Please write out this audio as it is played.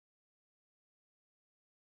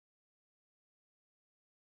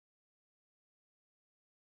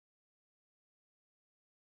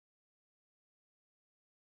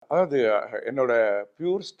அதாவது என்னோட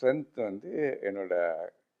pure strength வந்து என்னோட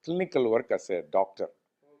clinical work as a doctor.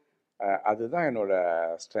 அதுதான் என்னோட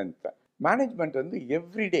ஸ்ட்ரென்த். மேனேஜ்மெண்ட் வந்து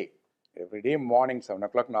எவ்ரிடே மார்னிங்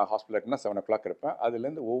 7:00 நான் ஹாஸ்பிட்டல் இருக்குன்னா 7:00 இருப்பேன்.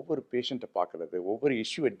 அதுலேருந்து ஒவ்வொரு பேஷண்ட்டை பார்க்குறது, ஒவ்வொரு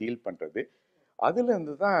இஷ்யூவை டீல் பண்ணுறது,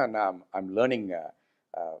 அதுலேருந்து தான் I'm learning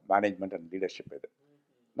management and leadership. இது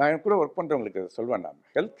நான் என் கூட ஒர்க் பண்ணுறவங்களுக்கு சொல்வேன். நான்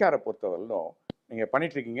ஹெல்த் கேரை பொறுத்தவரையிலும் நீங்கள்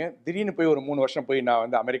பண்ணிகிட்ருக்கீங்க, திடீர்னு போய் ஒரு 3 வருஷம் போய் நான்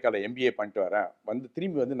வந்து அமெரிக்காவில் எம்பிஏ பண்ணிட்டு வரேன், வந்து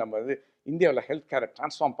திரும்பி வந்து நம்ம வந்து இந்தியாவில் ஹெல்த் கேரை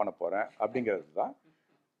ட்ரான்ஸ்ஃபார்ம் பண்ண போகிறேன் அப்படிங்கிறது தான்.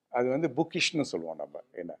 அது வந்து புக்கிஷ்னு சொல்லுவோம்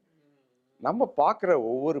நம்ம. நம்ம பார்க்குற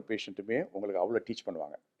ஒவ்வொரு பேஷண்ட்டுமே உங்களுக்கு அவ்வளோ டீச்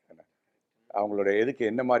பண்ணுவாங்க. என்ன அவங்களோட எதுக்கு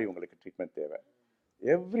என்ன மாதிரி உங்களுக்கு ட்ரீட்மெண்ட் தேவை,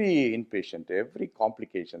 every inpatient, every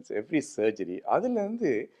complications, every surgery,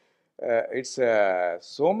 அதுலேருந்து it's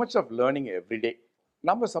so much of learning everyday.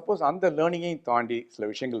 நம்ம சப்போஸ் அந்த லேர்னிங்கையும் தாண்டி சில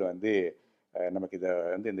விஷயங்கள் வந்து நமக்கு இதை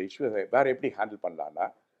வந்து இந்த இஷ்யூவை வேறு எப்படி ஹேண்டில் பண்ணலான்னா,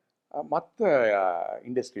 மற்ற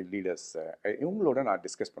இண்டஸ்ட்ரி லீடர்ஸ் இவங்களோட நான்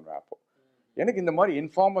டிஸ்கஸ் பண்ணுவேன். அப்போது எனக்கு இந்த மாதிரி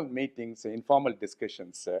இன்ஃபார்மல் மீட்டிங்ஸ், இன்ஃபார்மல்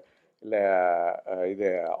டிஸ்கஷன்ஸு, இல்லை இது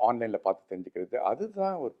ஆன்லைனில் பார்த்து தெரிஞ்சுக்கிறது,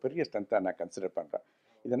 அதுதான் ஒரு பெரிய ஸ்ட்ரென்த்தாக நான் கன்சிடர் பண்ணுறேன்.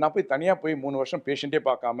 இதை நான் போய் தனியாக போய் 3 வருஷம் பேஷண்ட்டே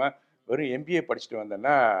பார்க்காம வெறும் எம்பிஏ படிச்சுட்டு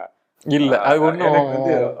வந்தேன்னா இல்லை, அது ஒன்றும் எனக்கு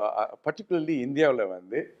வந்து பர்டிகுலர்லி இந்தியாவில்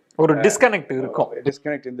வந்து ஒரு டிஸ்கனெக்ட்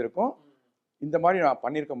இருந்திருக்கும். இந்த மாதிரி நான்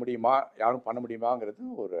பண்ணியிருக்க முடியுமா, யாரும் பண்ண முடியுமாங்கிறது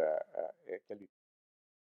ஒரு கேள்வி.